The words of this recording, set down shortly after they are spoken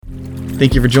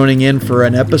Thank you for joining in for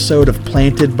an episode of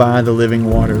Planted by the Living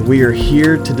Water. We are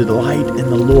here to delight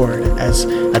in the Lord as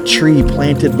a tree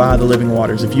planted by the living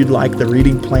waters. If you'd like the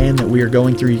reading plan that we are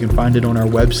going through, you can find it on our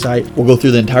website. We'll go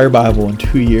through the entire Bible in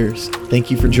 2 years. Thank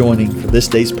you for joining for this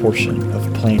day's portion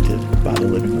of Planted by the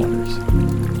Living Waters.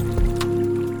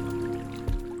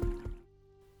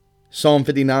 Psalm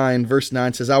 59 verse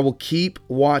 9 says, I will keep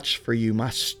watch for you,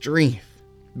 my strength,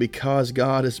 because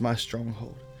God is my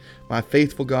stronghold. My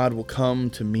faithful God will come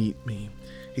to meet me.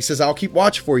 He says, I'll keep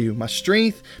watch for you, my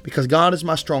strength, because God is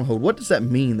my stronghold. What does that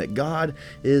mean, that God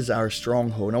is our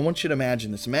stronghold? And I want you to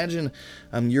imagine this. Imagine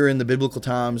you're in the biblical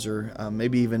times, or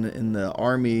maybe even in the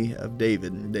army of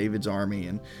David's army,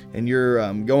 and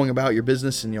you're going about your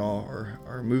business, and y'all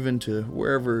are moving to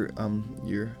wherever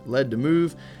you're led to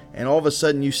move, and all of a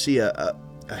sudden you see a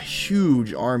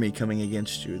huge army coming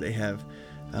against you. They have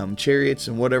chariots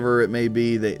and whatever it may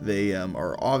be. They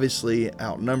are obviously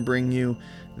outnumbering you.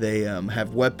 They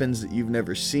have weapons that you've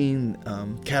never seen,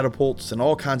 catapults and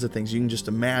all kinds of things. You can just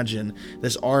imagine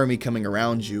this army coming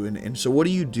around you. And so what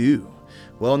do?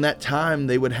 Well, in that time,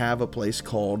 they would have a place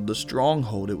called the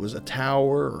stronghold. It was a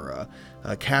tower or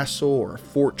a castle or a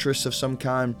fortress of some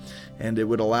kind, and it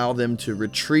would allow them to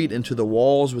retreat into the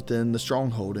walls within the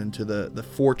stronghold, into the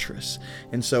fortress.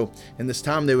 And so in this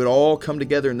time, they would all come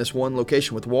together in this one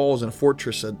location with walls and a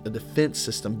fortress, a defense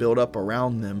system built up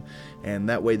around them, and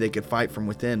that way they could fight from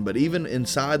within. But even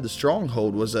inside the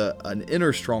stronghold was an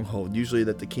inner stronghold, usually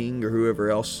that the king or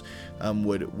whoever else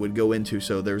would go into.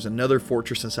 So there's another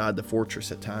fortress inside the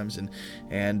fortress at times,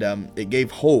 and it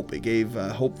gave hope. It gave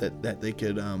hope that they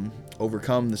could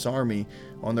overcome this army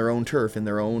on their own turf, in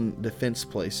their own defense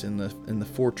place, in the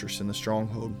fortress, in the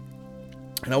stronghold.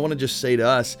 And I want to just say to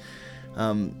us,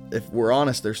 if we're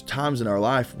honest, there's times in our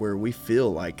life where we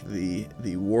feel like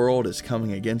the world is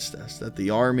coming against us, that the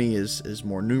army is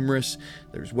more numerous.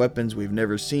 There's weapons we've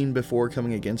never seen before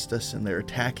coming against us, and they're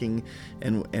attacking,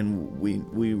 and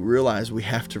we realize we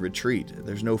have to retreat.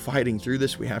 There's no fighting through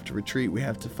this. We have to retreat. We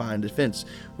have to find defense.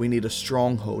 We need a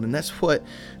stronghold. And that's what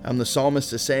the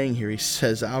psalmist is saying here. He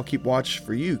says, I'll keep watch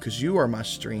for you because you are my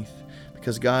strength,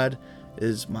 because God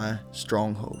is my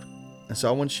stronghold. And so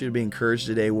I want you to be encouraged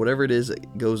today. Whatever it is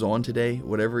that goes on today,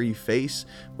 whatever you face,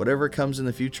 whatever comes in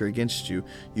the future against you,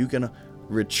 you can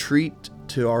retreat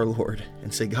to our Lord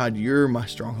and say, God, you're my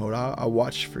stronghold. I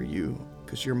watch for you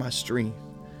because you're my strength.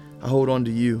 I hold on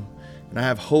to you. And I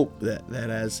have hope that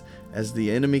as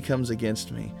the enemy comes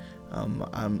against me,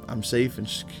 I'm safe and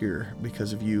secure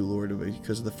because of you, Lord,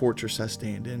 because of the fortress I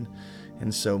stand in.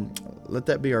 And so let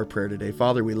that be our prayer today.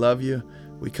 Father, we love you.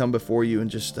 We come before you and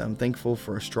just thankful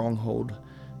for a stronghold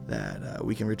that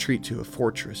we can retreat to, a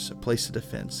fortress, a place of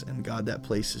defense. And God, that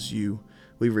place is you.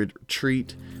 We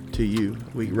retreat to you.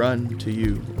 We run to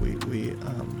you. We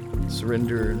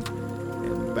surrender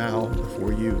and bow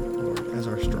before you, Lord, as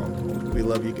our stronghold. We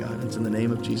love you, God. It's in the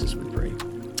name of Jesus we pray.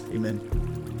 Amen.